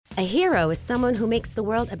A hero is someone who makes the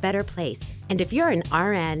world a better place. And if you're an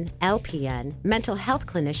RN, LPN, mental health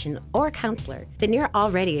clinician, or counselor, then you're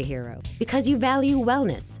already a hero because you value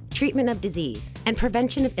wellness, treatment of disease, and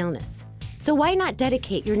prevention of illness. So why not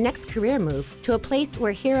dedicate your next career move to a place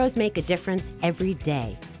where heroes make a difference every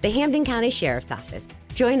day? The Hampden County Sheriff's Office.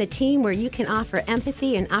 Join a team where you can offer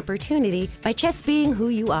empathy and opportunity by just being who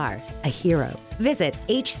you are, a hero. Visit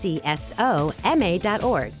hcsoma.org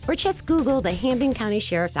or just Google the Hampden County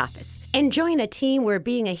Sheriff's Office and join a team where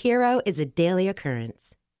being a hero is a daily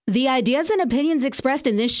occurrence. The ideas and opinions expressed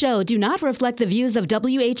in this show do not reflect the views of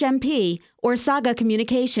WHMP or Saga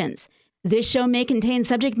Communications. This show may contain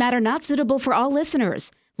subject matter not suitable for all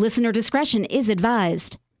listeners. Listener discretion is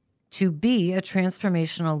advised. To be a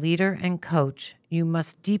transformational leader and coach, you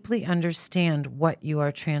must deeply understand what you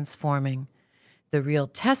are transforming. The real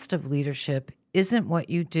test of leadership isn't what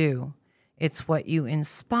you do, it's what you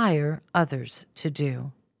inspire others to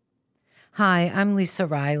do. Hi, I'm Lisa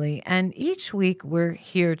Riley, and each week we're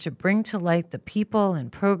here to bring to light the people and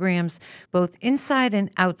programs, both inside and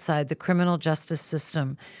outside the criminal justice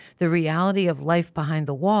system, the reality of life behind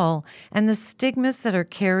the wall, and the stigmas that are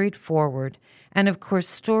carried forward, and of course,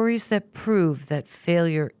 stories that prove that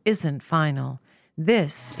failure isn't final.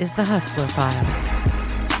 This is the Hustler Files.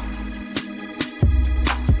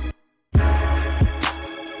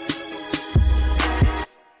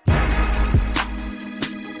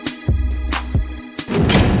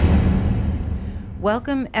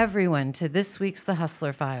 Welcome, everyone, to this week's The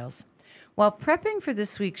Hustler Files. While prepping for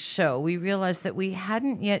this week's show, we realized that we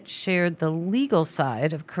hadn't yet shared the legal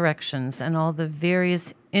side of corrections and all the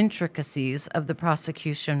various intricacies of the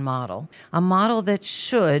prosecution model, a model that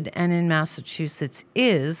should, and in Massachusetts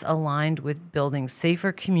is, aligned with building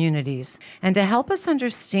safer communities. And to help us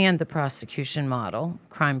understand the prosecution model,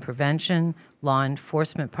 crime prevention, law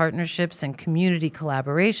enforcement partnerships, and community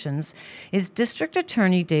collaborations, is District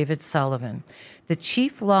Attorney David Sullivan, the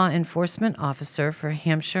Chief Law Enforcement Officer for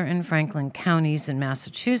Hampshire and Franklin counties in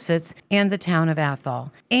Massachusetts and the town of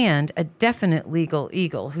Athol, and a definite legal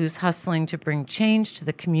eagle who's hustling to bring change to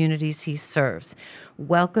the communities he serves.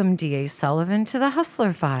 Welcome, D.A. Sullivan, to the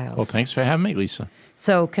Hustler Files. Well, thanks for having me, Lisa.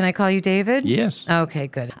 So, can I call you David? Yes. Okay,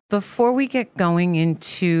 good. Before we get going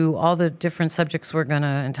into all the different subjects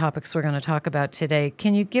and topics we're going to talk about today,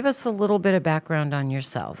 can you give us a little bit of background on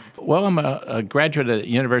yourself? Well, I'm a graduate at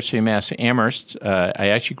University of Mass Amherst. I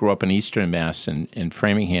actually grew up in Eastern Mass in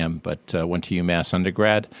Framingham, but went to UMass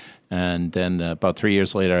undergrad. And then about 3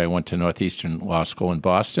 years later, I went to Northeastern Law School in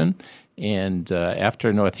Boston. And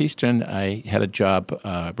after Northeastern, I had a job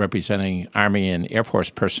representing Army and Air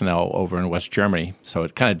Force personnel over in West Germany. So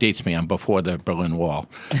it kind of dates me. I'm before the Berlin Wall.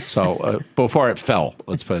 So before it fell,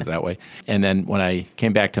 let's put it that way. And then when I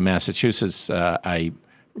came back to Massachusetts, I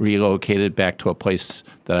relocated back to a place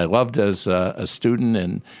that I loved as a student.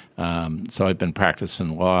 And so I've been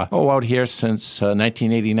practicing law out here since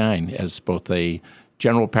 1989 as both a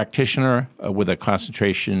general practitioner with a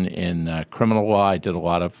concentration in criminal law. I did a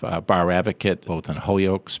lot of bar advocate, both in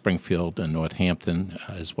Holyoke, Springfield, and Northampton,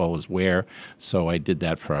 as well as Ware. So I did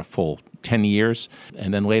that for a full 10 years.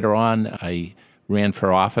 And then later on, I ran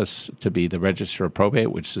for office to be the Register of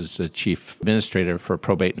Probate, which is the chief administrator for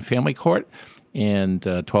Probate and Family Court. And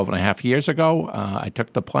 12 and a half years ago, I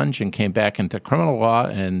took the plunge and came back into criminal law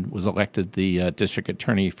and was elected the district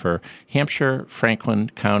attorney for Hampshire, Franklin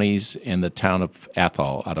counties, and the town of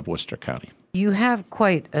Athol out of Worcester County. You have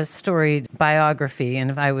quite a storied biography,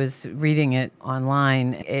 and if I was reading it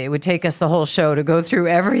online, it would take us the whole show to go through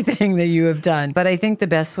everything that you have done. But I think the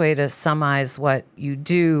best way to summarize what you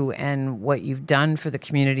do and what you've done for the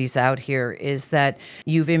communities out here is that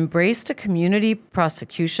you've embraced a community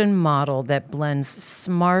prosecution model that blends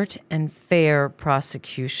smart and fair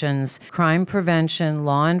prosecutions, crime prevention,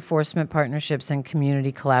 law enforcement partnerships, and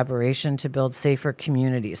community collaboration to build safer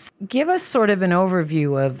communities. Give us sort of an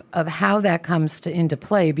overview of how that comes into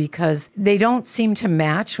play, because they don't seem to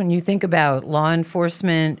match when you think about law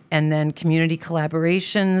enforcement and then community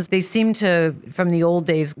collaborations. They seem to, from the old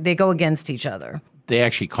days, they go against each other. They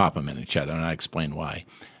actually complement each other, and I explain why.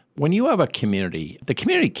 When you have a community, the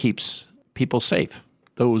community keeps people safe.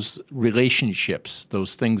 Those relationships,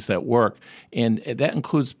 those things that work. And that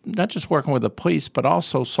includes not just working with the police, but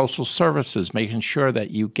also social services, making sure that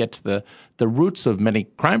you get to the roots of many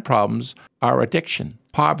crime problems are addiction,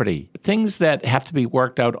 poverty, things that have to be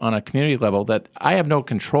worked out on a community level that I have no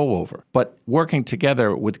control over. But working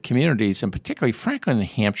together with communities, and particularly Franklin and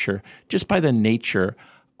Hampshire, just by the nature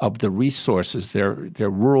of the resources. They're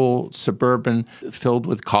rural, suburban, filled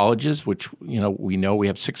with colleges, which, we know we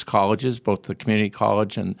have 6 colleges, both the community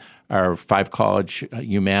college and our 5 college,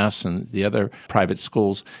 UMass, and the other private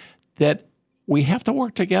schools, that we have to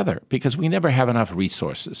work together because we never have enough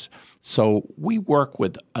resources. So we work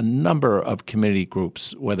with a number of community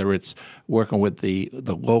groups, whether it's working with the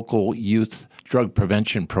local youth drug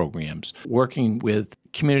prevention programs, working with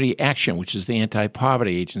Community Action, which is the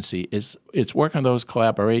anti-poverty agency, it's working on those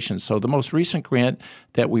collaborations. So the most recent grant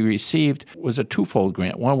that we received was a twofold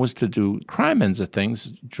grant. One was to do crime ends of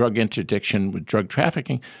things, drug interdiction with drug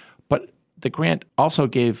trafficking, but the grant also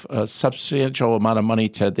gave a substantial amount of money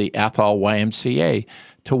to the Athol YMCA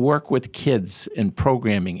to work with kids in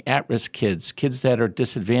programming, at-risk kids that are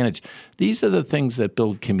disadvantaged. These are the things that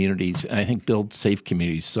build communities, and I think build safe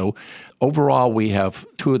communities. So overall, we have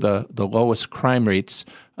 2 of the lowest crime rates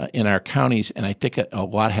in our counties, and I think a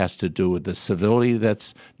lot has to do with the civility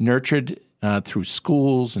that's nurtured through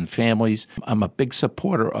schools and families. I'm a big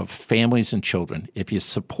supporter of families and children. If you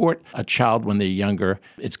support a child when they're younger,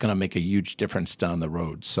 it's going to make a huge difference down the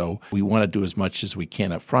road. So we want to do as much as we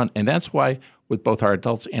can up front. And that's why with both our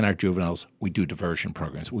adults and our juveniles, we do diversion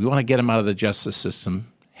programs. We want to get them out of the justice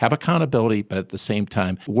system, have accountability, but at the same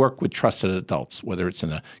time, work with trusted adults, whether it's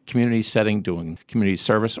in a community setting, doing community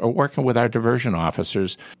service, or working with our diversion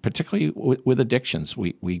officers, particularly with addictions.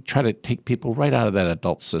 We try to take people right out of that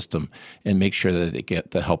adult system and make sure that they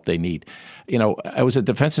get the help they need. I was a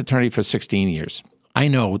defense attorney for 16 years. I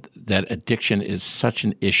know that addiction is such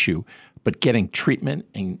an issue, but getting treatment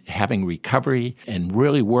and having recovery and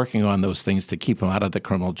really working on those things to keep them out of the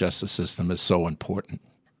criminal justice system is so important.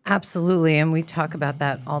 Absolutely, and we talk about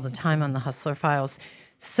that all the time on the Hustler Files.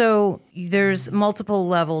 So there's multiple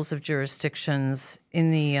levels of jurisdictions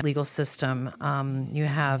in the legal system. You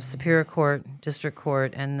have Superior Court, District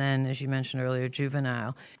Court, and then, as you mentioned earlier,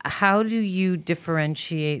 juvenile. How do you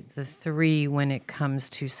differentiate the 3 when it comes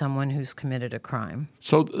to someone who's committed a crime?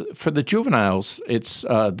 So for the juveniles, it's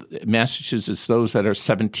Massachusetts, those that are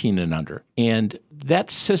 17 and under. And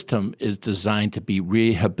that system is designed to be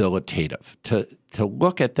rehabilitative, to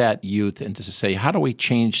look at that youth and to say, how do we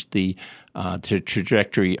change the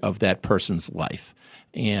trajectory of that person's life?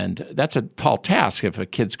 And that's a tall task if a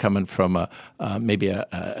kid's coming from maybe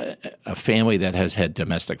a family that has had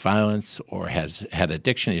domestic violence or has had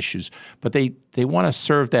addiction issues, but they want to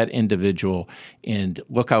serve that individual and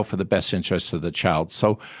look out for the best interests of the child.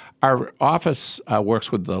 So our office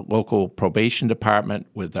works with the local probation department,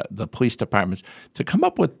 with the police departments, to come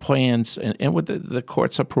up with plans and with the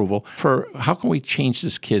court's approval for how can we change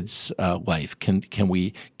this kid's life? Can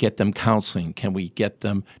we get them counseling? Can we get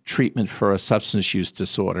them treatment for a substance use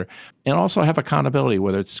disorder? And also have accountability,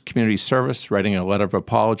 whether it's community service, writing a letter of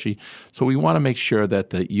apology. So we want to make sure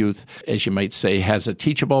that the youth, as you might say, has a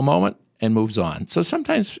teachable moment and moves on. So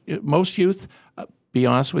sometimes most youth, be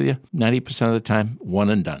honest with you, 90% of the time,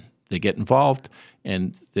 one and done. They get involved,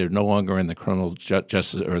 and they're no longer in the criminal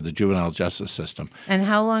justice or the juvenile justice system. And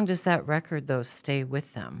how long does that record, though, stay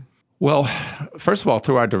with them? Well, first of all,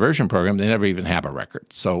 through our diversion program, they never even have a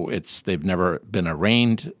record. So they've never been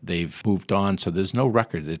arraigned. They've moved on. So there's no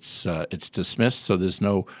record. It's dismissed. So there's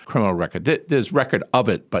no criminal record. There's record of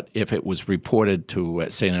it, but if it was reported to,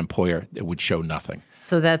 say, an employer, it would show nothing.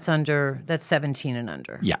 So that's 17 and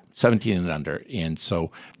under. Yeah, 17 and under. And so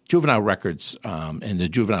juvenile records and the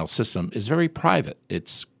juvenile system is very private.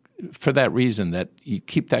 It's for that reason that you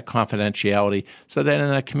keep that confidentiality so that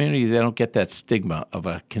in a community they don't get that stigma of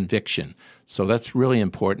a conviction. So that's really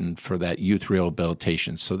important for that youth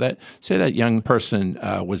rehabilitation. So that, say that young person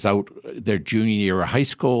was out their junior year of high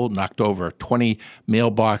school, knocked over 20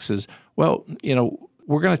 mailboxes. Well,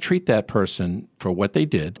 we're going to treat that person for what they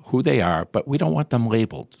did, who they are, but we don't want them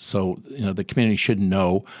labeled. So, the community should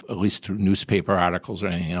know, at least through newspaper articles or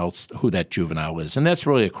anything else, who that juvenile is. And that's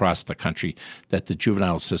really across the country, that the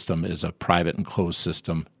juvenile system is a private and closed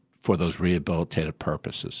system for those rehabilitative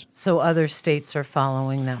purposes. So other states are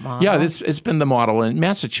following that model? Yeah, it's been the model. And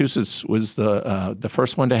Massachusetts was the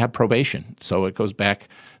first one to have probation. So it goes back,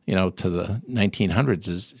 to the 1900s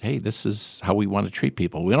is, hey, this is how we want to treat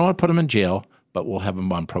people. We don't want to put them in jail, but we'll have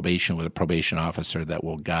them on probation with a probation officer that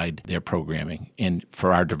will guide their programming. And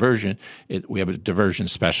for our diversion, we have a diversion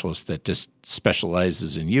specialist that just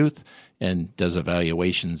specializes in youth and does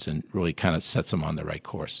evaluations and really kind of sets them on the right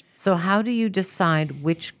course. So how do you decide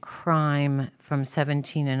which crime from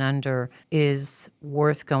 17 and under is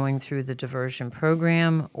worth going through the diversion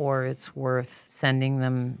program, or it's worth sending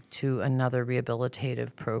them to another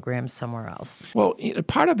rehabilitative program somewhere else? Well,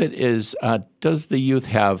 part of it is, does the youth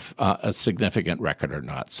have a significant record or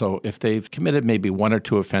not? So if they've committed maybe one or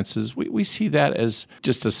two offenses, we see that as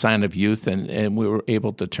just a sign of youth, and we were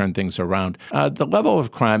able to turn things around. The level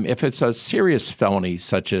of crime, if it's a serious felony,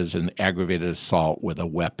 such as an aggravated assault with a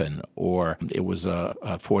weapon, or it was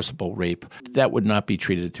a forcible rape, that would not be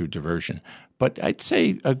treated through diversion. But I'd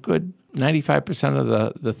say a good 95%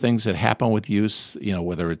 of the things that happen with youth,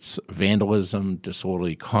 whether it's vandalism,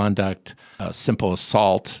 disorderly conduct, simple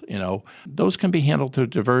assault, those can be handled through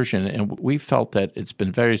diversion. And we felt that it's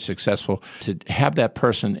been very successful to have that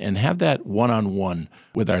person and have that one-on-one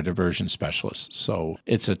with our diversion specialists. So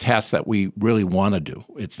it's a task that we really want to do.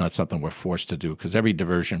 It's not something we're forced to do, because every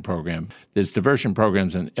diversion program, there's diversion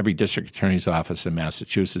programs in every district attorney's office in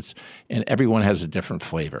Massachusetts, and everyone has a different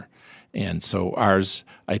flavor. And so ours,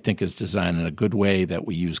 I think, is designed in a good way that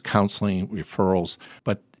we use counseling, referrals,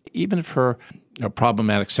 but even for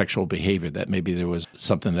problematic sexual behavior, that maybe there was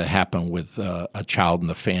something that happened with a child in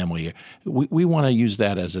the family, we want to use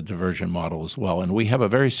that as a diversion model as well. And we have a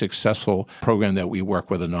very successful program that we work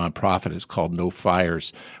with a nonprofit. It's called No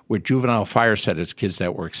Fires, where juvenile fire setters, kids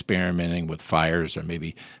that were experimenting with fires, or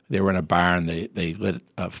maybe they were in a barn, they lit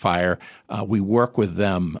a fire. We work with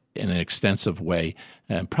them in an extensive way,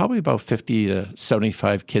 and probably about 50 to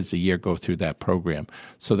 75 kids a year go through that program.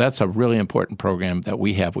 So that's a really important program that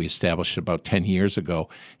we have. We established about 10 years ago,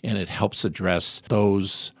 and it helps address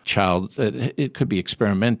those it could be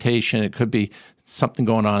experimentation, it could be something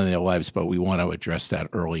going on in their lives, but we want to address that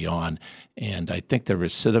early on. And I think the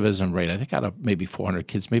recidivism rate, I think out of maybe 400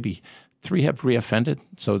 kids, maybe 3 have reoffended.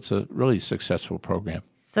 So it's a really successful program.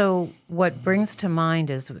 So what brings to mind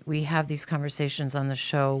is we have these conversations on the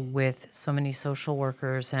show with so many social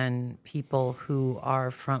workers and people who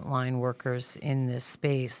are frontline workers in this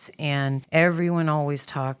space. And everyone always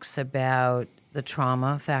talks about the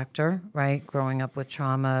trauma factor, right? Growing up with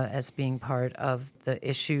trauma as being part of the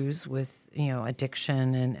issues with,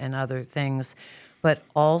 addiction and other things. But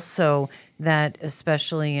also that,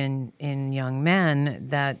 especially in young men,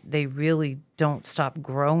 that they really don't stop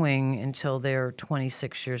growing until they're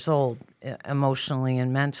 26 years old, emotionally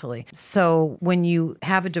and mentally. So when you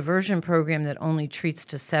have a diversion program that only treats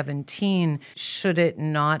to 17, should it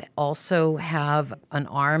not also have an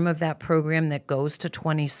arm of that program that goes to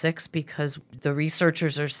 26? Because the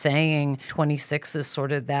researchers are saying 26 is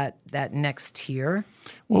sort of that next tier.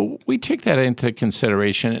 Well, we take that into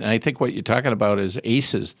consideration, and I think what you're talking about is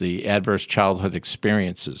ACEs, the adverse childhood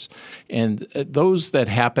experiences. And those that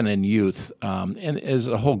happen in youth, and as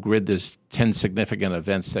a whole grid, there's 10 significant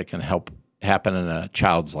events that can happen in a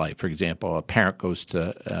child's life. For example, a parent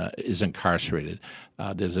is incarcerated.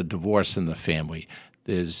 There's a divorce in the family.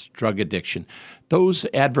 There's drug addiction. Those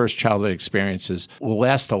adverse childhood experiences will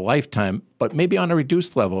last a lifetime, but maybe on a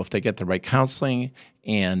reduced level if they get the right counseling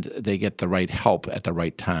and they get the right help at the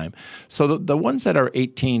right time. So the ones that are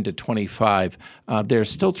 18 to 25, they're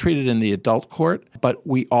still treated in the adult court, but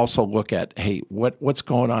we also look at, hey, what's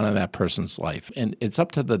going on in that person's life? And it's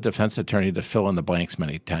up to the defense attorney to fill in the blanks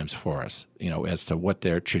many times for us, as to what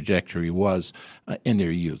their trajectory was in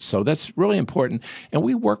their youth. So that's really important. And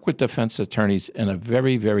we work with defense attorneys in a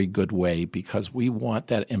very, very good way, because we want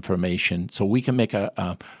that information so we can make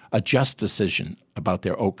a just decision about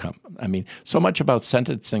their outcome. I mean, so much about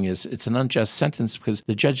sentencing is it's an unjust sentence because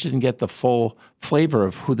the judge didn't get the full flavor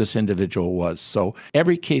of who this individual was. So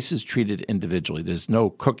every case is treated individually. There's no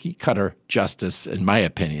cookie cutter justice, in my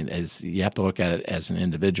opinion, as you have to look at it as an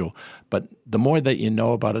individual. But the more that you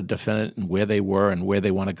know about a defendant and where they were and where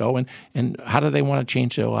they want to go and how do they want to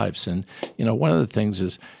change their lives. And, one of the things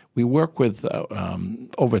is we work with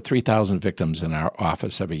over 3,000 victims in our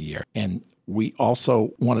office every year. And we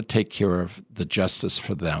also want to take care of the justice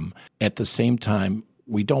for them. At the same time,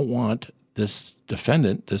 we don't want this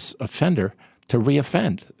defendant, this offender, to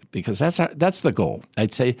reoffend, because that's the goal.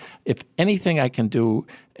 I'd say if anything I can do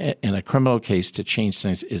in a criminal case to change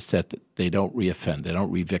things is that they don't reoffend, they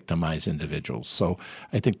don't re-victimize individuals. So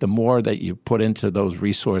I think the more that you put into those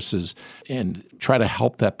resources and try to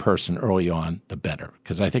help that person early on, the better.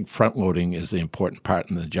 Because I think front-loading is the important part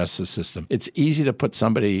in the justice system. It's easy to put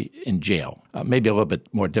somebody in jail, maybe a little bit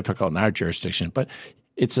more difficult in our jurisdiction, but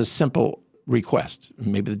it's a simple request.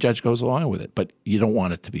 Maybe the judge goes along with it, but you don't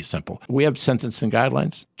want it to be simple. We have sentencing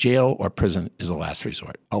guidelines. Jail or prison is a last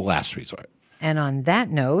resort. And on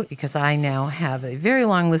that note, because I now have a very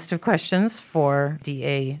long list of questions for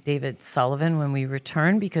DA David Sullivan when we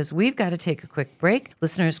return, because we've got to take a quick break.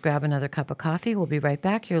 Listeners, grab another cup of coffee. We'll be right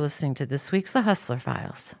back. You're listening to this week's The Hustler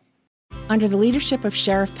Files. Under the leadership of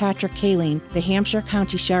Sheriff Patrick Kaling, the Hampshire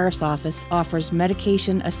County Sheriff's Office offers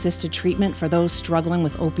medication-assisted treatment for those struggling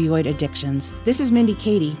with opioid addictions. This is Mindy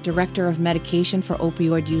Cady, Director of Medication for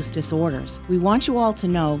Opioid Use Disorders. We want you all to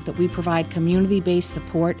know that we provide community-based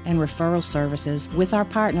support and referral services with our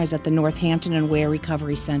partners at the Northampton and Ware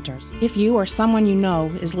Recovery Centers. If you or someone you know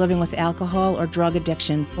is living with alcohol or drug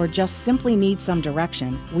addiction or just simply needs some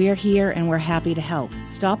direction, we're here and we're happy to help.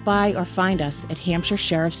 Stop by or find us at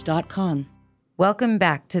hampshiresheriffs.com. Welcome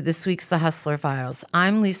back to this week's The Hustler Files.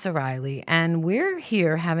 I'm Lisa Riley, and we're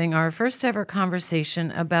here having our first ever conversation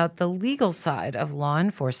about the legal side of law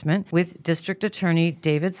enforcement with District Attorney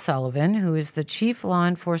David Sullivan, who is the Chief Law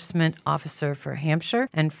Enforcement Officer for Hampshire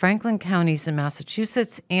and Franklin counties in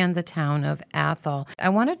Massachusetts and the town of Athol. I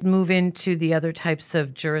want to move into the other types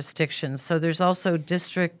of jurisdictions. So there's also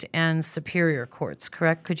district and superior courts,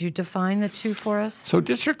 correct? Could you define the two for us? So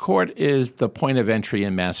district court is the point of entry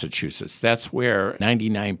in Massachusetts. That's where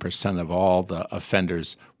 99% of all the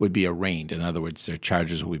offenders would be arraigned. In other words, their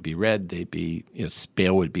charges would be read,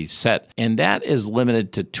 bail would be set. And that is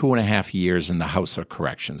limited to 2.5 years in the House of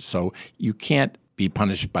Corrections. So you can't be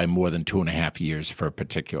punished by more than 2.5 years for a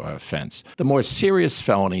particular offense. The more serious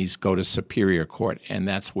felonies go to superior court, and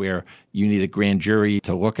that's where you need a grand jury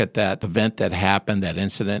to look at that event that happened, that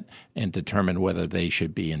incident, and determine whether they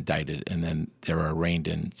should be indicted, and then they're arraigned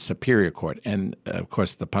in superior court. And, of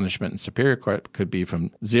course, the punishment in superior court could be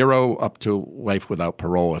from 0 up to life without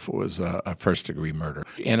parole if it was a first-degree murder.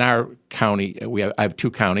 In our county, I have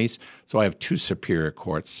 2 counties, so I have 2 superior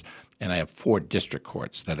courts, and I have 4 district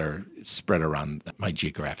courts that are spread around my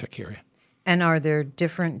geographic area. And are there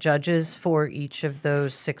different judges for each of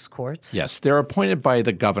those 6 courts? Yes, they're appointed by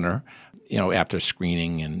the governor, after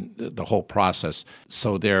screening and the whole process.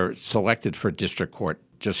 So they're selected for district court,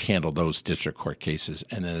 just handle those district court cases.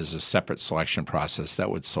 And then there's a separate selection process that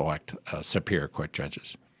would select superior court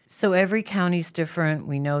judges. So every county's different.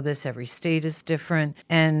 We know this. Every state is different.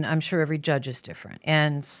 And I'm sure every judge is different.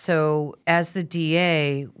 And so as the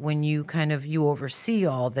DA, when you oversee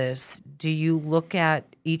all this, do you look at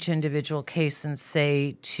each individual case and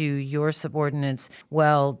say to your subordinates,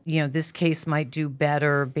 well, this case might do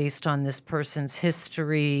better based on this person's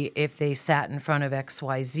history if they sat in front of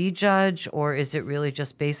XYZ judge, or is it really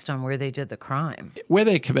just based on where they did the crime? Where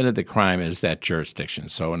they committed the crime is that jurisdiction.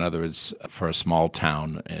 So in other words, for a small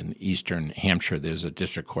town in eastern Hampshire, there's a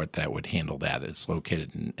district court that would handle that. It's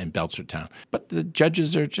located in Belchertown. But the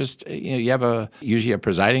judges are just, you have usually a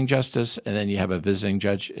presiding justice, and then you have a visiting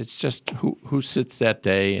judge. It's just who sits that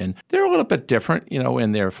day. And they're a little bit different,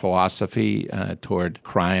 in their philosophy toward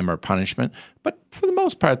crime or punishment. But for the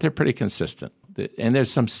most part, they're pretty consistent. And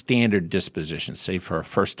there's some standard dispositions, say for a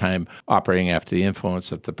first time operating after the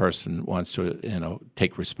influence, if the person wants to,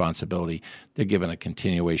 take responsibility, they're given a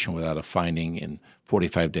continuation without a finding and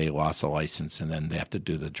 45-day loss of license, and then they have to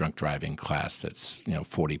do the drunk driving class that's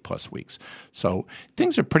 40-plus weeks. So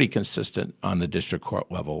things are pretty consistent on the district court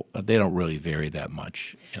level. They don't really vary that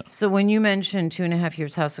much. So when you mentioned 2.5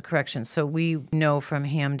 years House of Corrections, so we know from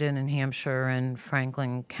Hamden and Hampshire and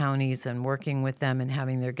Franklin counties and working with them and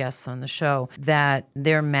having their guests on the show that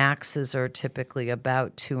their maxes are typically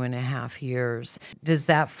about 2.5 years. Does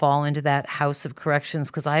that fall into that House of Corrections?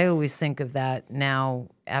 Because I always think of that now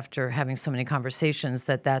after having so many conversations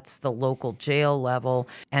that that's the local jail level,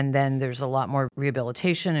 and then there's a lot more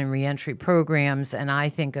rehabilitation and reentry programs, and I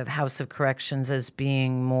think of House of Corrections as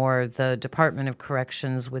being more the Department of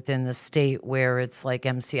Corrections within the state where it's like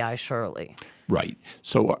MCI Shirley. Right.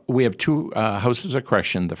 So we have 2 houses of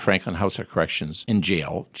correction, the Franklin House of Corrections in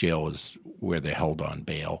jail. Jail is where they're held on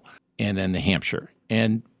bail, and then the Hampshire.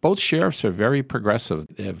 And both sheriffs are very progressive.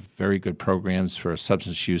 They have very good programs for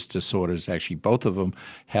substance use disorders. Actually, both of them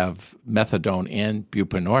have methadone and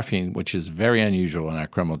buprenorphine, which is very unusual in our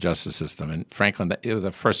criminal justice system. And Franklin, they were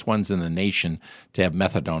the first ones in the nation to have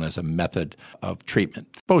methadone as a method of treatment.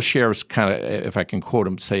 Both sheriffs kind of, if I can quote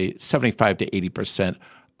them, say 75 to 80%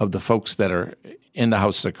 of the folks that are in the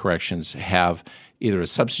House of Corrections have either a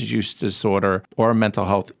substance use disorder or a mental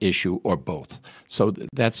health issue or both. So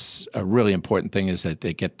that's a really important thing, is that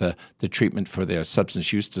they get the treatment for their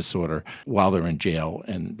substance use disorder while they're in jail,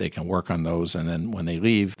 and they can work on those. And then when they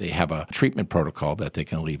leave, they have a treatment protocol that they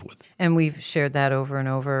can leave with. And we've shared that over and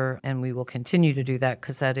over, and we will continue to do that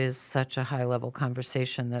because that is such a high-level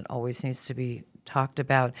conversation that always needs to be talked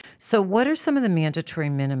about. So what are some of the mandatory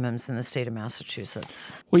minimums in the state of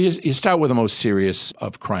Massachusetts? Well, you start with the most serious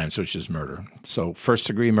of crimes, which is murder. So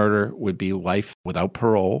first-degree murder would be life without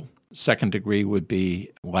parole. Second degree would be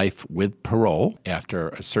life with parole after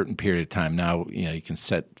a certain period of time. Now, you can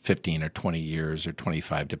set 15 or 20 years or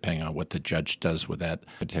 25, depending on what the judge does with that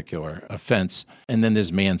particular offense. And then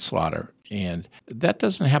there's manslaughter. And that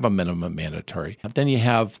doesn't have a minimum mandatory. Then you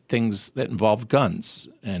have things that involve guns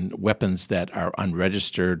and weapons that are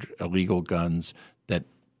unregistered, illegal guns that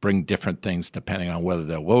bring different things depending on whether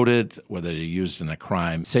they're loaded, whether they're used in a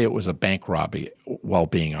crime. Say it was a bank robbery while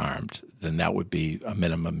being armed, then that would be a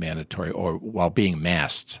minimum mandatory, or while being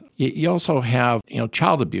masked. You also have,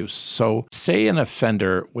 child abuse. So say an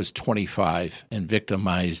offender was 25 and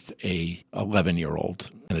victimized a 11-year-old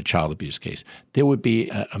in a child abuse case. There would be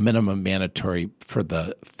a minimum mandatory for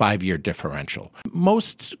the 5-year differential.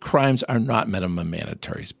 Most crimes are not minimum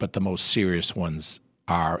mandatories, but the most serious ones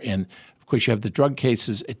are. And of course, you have the drug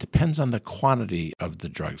cases. It depends on the quantity of the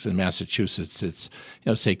drugs. In Massachusetts, it's,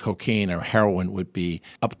 say cocaine or heroin would be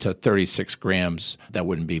up to 36 grams. That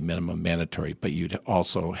wouldn't be minimum mandatory, but you'd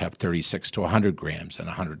also have 36 to 100 grams and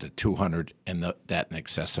 100 to 200, and that in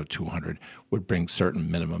excess of 200 would bring certain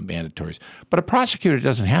minimum mandatories. But a prosecutor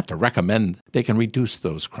doesn't have to recommend. They can reduce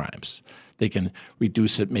those crimes. They can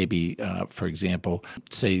reduce it maybe, for example,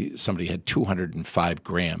 say somebody had 205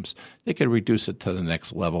 grams. They could reduce it to the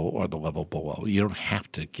next level or the level below. You don't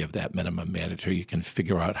have to give that minimum mandatory. You can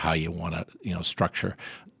figure out how you want to, structure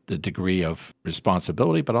the degree of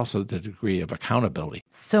responsibility, but also the degree of accountability.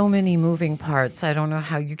 So many moving parts. I don't know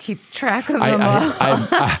how you keep track of them all.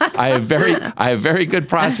 I have very good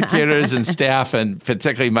prosecutors and staff, and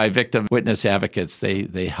particularly my victim witness advocates.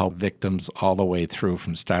 They help victims all the way through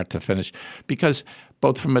from start to finish, because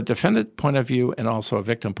both from a defendant point of view and also a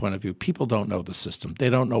victim point of view, people don't know the system. They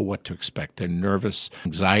don't know what to expect. They're nervous.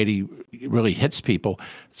 Anxiety really hits people.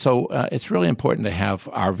 So it's really important to have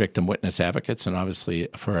our victim witness advocates, and obviously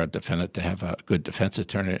for a defendant to have a good defense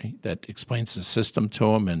attorney that explains the system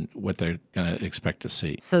to them and what they're going to expect to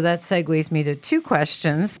see. So that segues me to two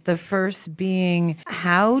questions. The first being,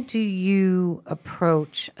 how do you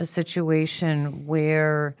approach a situation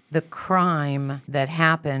where the crime that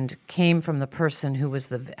happened came from the person who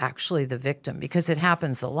was actually the victim? Because it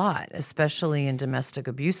happens a lot, especially in domestic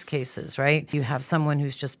abuse cases, right? You have someone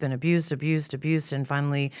who's just been abused, and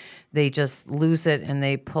finally they just lose it and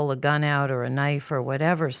they pull a gun out or a knife or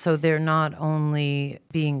whatever. So they're not only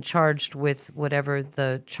being charged with whatever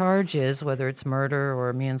the charge is, whether it's murder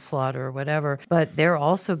or manslaughter or whatever, but they're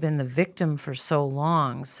also been the victim for so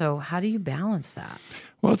long. So how do you balance that?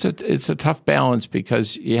 Well, it's a tough balance,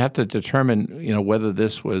 because you have to determine, whether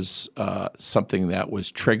this was something that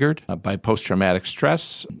was triggered by post-traumatic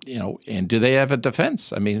stress, and do they have a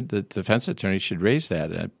defense? I mean, the defense attorney should raise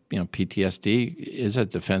that. PTSD is a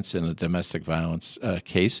defense in a domestic violence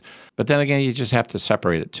case. But then again, you just have to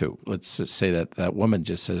separate it too. Let's just say that woman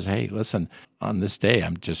just says, hey, listen, on this day,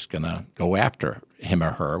 I'm just going to go after him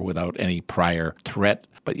or her without any prior threat.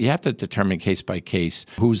 But you have to determine case by case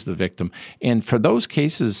who's the victim. And for those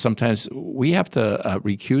cases, sometimes we have to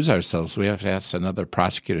recuse ourselves. We have to ask another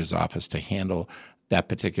prosecutor's office to handle that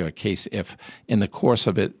particular case if in the course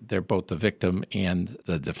of it, they're both the victim and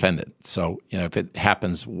the defendant. So, if it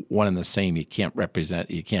happens one and the same, you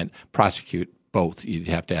can't prosecute both. You'd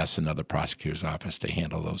have to ask another prosecutor's office to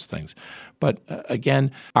handle those things. But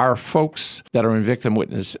again, our folks that are in victim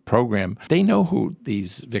witness program, they know who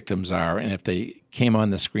these victims are. And if they came on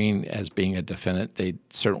the screen as being a defendant, they'd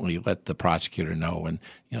certainly let the prosecutor know. And,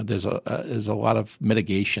 there's a lot of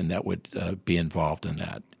mitigation that would be involved in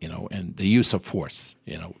that, and the use of force,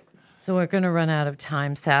 So we're going to run out of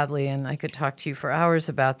time, sadly, and I could talk to you for hours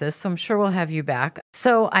about this, so I'm sure we'll have you back.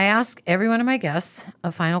 So I ask every one of my guests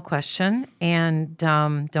a final question, and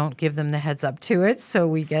don't give them the heads up to it, so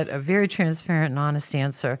we get a very transparent and honest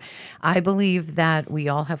answer. I believe that we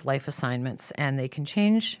all have life assignments, and they can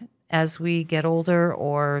change as we get older,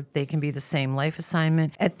 or they can be the same life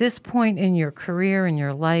assignment. At this point in your career, in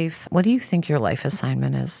your life, what do you think your life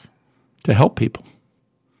assignment is? To help people,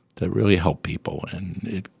 to really help people,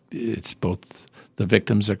 and it's both the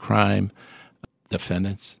victims of crime,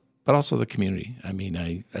 defendants, but also the community. I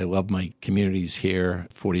mean, I love my communities here,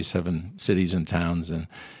 47 cities and towns, and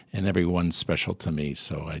everyone's special to me.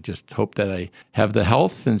 So I just hope that I have the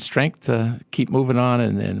health and strength to keep moving on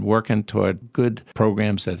and working toward good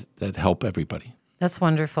programs that help everybody. That's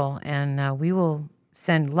wonderful. And we will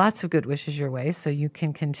send lots of good wishes your way so you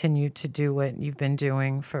can continue to do what you've been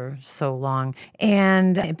doing for so long.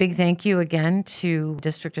 And a big thank you again to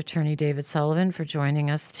District Attorney David Sullivan for joining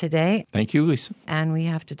us today. Thank you, Lisa. And we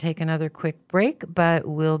have to take another quick break, but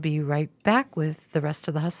we'll be right back with the rest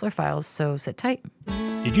of the Hustler Files, so sit tight.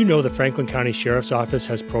 Did you know the Franklin County Sheriff's Office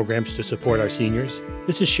has programs to support our seniors?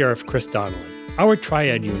 This is Sheriff Chris Donnelly. Our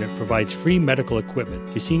Triad unit provides free medical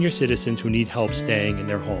equipment to senior citizens who need help staying in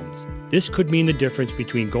their homes. This could mean the difference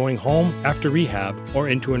between going home after rehab or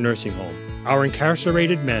into a nursing home. Our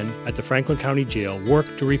incarcerated men at the Franklin County Jail work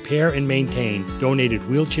to repair and maintain donated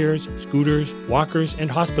wheelchairs, scooters, walkers,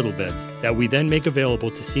 and hospital beds that we then make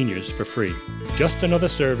available to seniors for free. Just another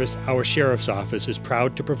service our Sheriff's Office is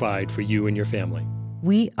proud to provide for you and your family.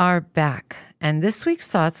 We are back, and this week's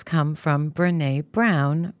thoughts come from Brené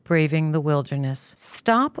Brown, Braving the Wilderness.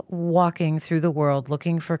 Stop walking through the world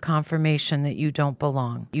looking for confirmation that you don't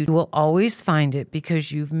belong. You will always find it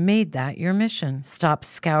because you've made that your mission. Stop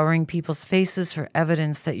scouring people's faces for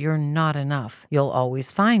evidence that you're not enough. You'll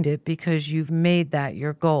always find it because you've made that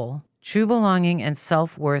your goal. True belonging and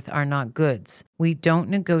self-worth are not goods. We don't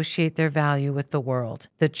negotiate their value with the world.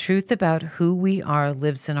 The truth about who we are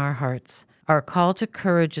lives in our hearts. Our call to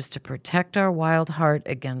courage is to protect our wild heart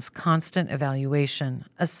against constant evaluation,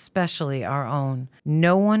 especially our own.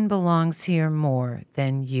 No one belongs here more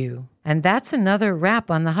than you. And that's another wrap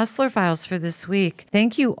on the Hustler Files for this week.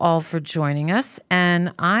 Thank you all for joining us.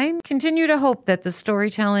 And I continue to hope that the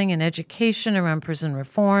storytelling and education around prison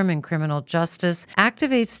reform and criminal justice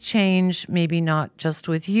activates change, maybe not just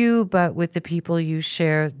with you, but with the people you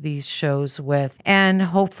share these shows with. And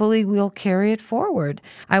hopefully we'll carry it forward.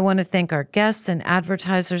 I want to thank our guests and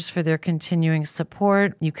advertisers for their continuing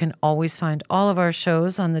support. You can always find all of our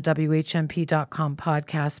shows on the WHMP.com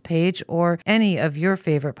podcast page or any of your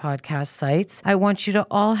favorite podcasts sites. I want you to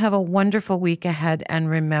all have a wonderful week ahead, and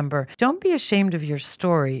remember, don't be ashamed of your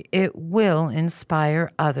story. It will inspire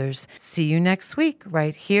others. See you next week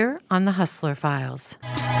right here on the Hustler Files.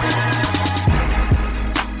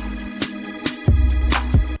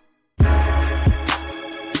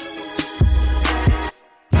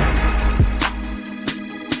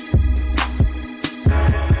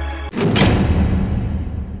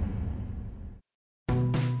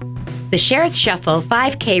 The Sheriff's Shuffle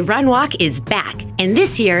 5K Run Walk is back, and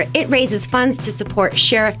this year it raises funds to support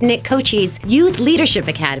Sheriff Nick Cochie's Youth Leadership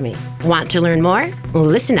Academy. Want to learn more?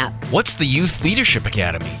 Listen up. What's the Youth Leadership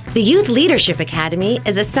Academy? The Youth Leadership Academy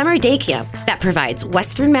is a summer day camp that provides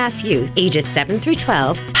Western Mass youth ages 7 through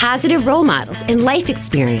 12 positive role models and life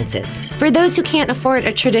experiences for those who can't afford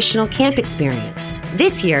a traditional camp experience.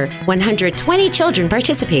 This year, 120 children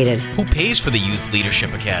participated. Who pays for the Youth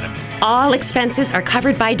Leadership Academy? All expenses are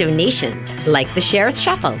covered by donations, like the Sheriff's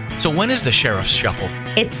Shuffle. So when is the Sheriff's Shuffle?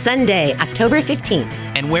 It's Sunday, October 15th.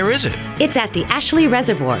 And where is it? It's at the Ashley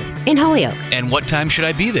Reservoir in Holyoke. And what time should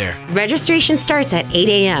I be there? Registration starts at 8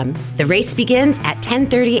 a.m. The race begins at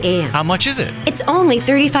 10:30 a.m. How much is it? It's only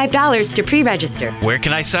 $35 to pre-register. Where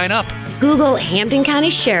can I sign up? Google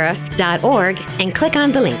HamptonCountySheriff.org and click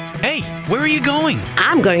on the link. Hey, where are you going?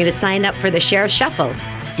 I'm going to sign up for the Sheriff's Shuffle.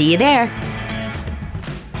 See you there.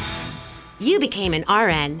 You became an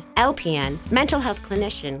RN, LPN, mental health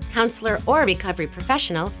clinician, counselor, or recovery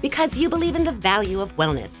professional because you believe in the value of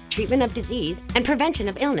wellness, treatment of disease, and prevention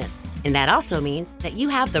of illness. And that also means that you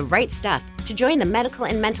have the right stuff to join the medical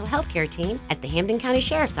and mental health care team at the Hampton County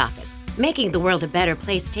Sheriff's Office. Making the world a better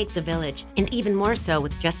place takes a village, and even more so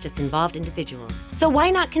with justice-involved individuals. So why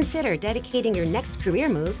not consider dedicating your next career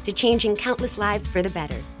move to changing countless lives for the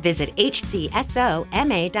better? Visit hcsoma.org.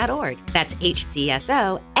 That's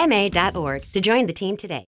hcsoma.org to join the team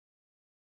today.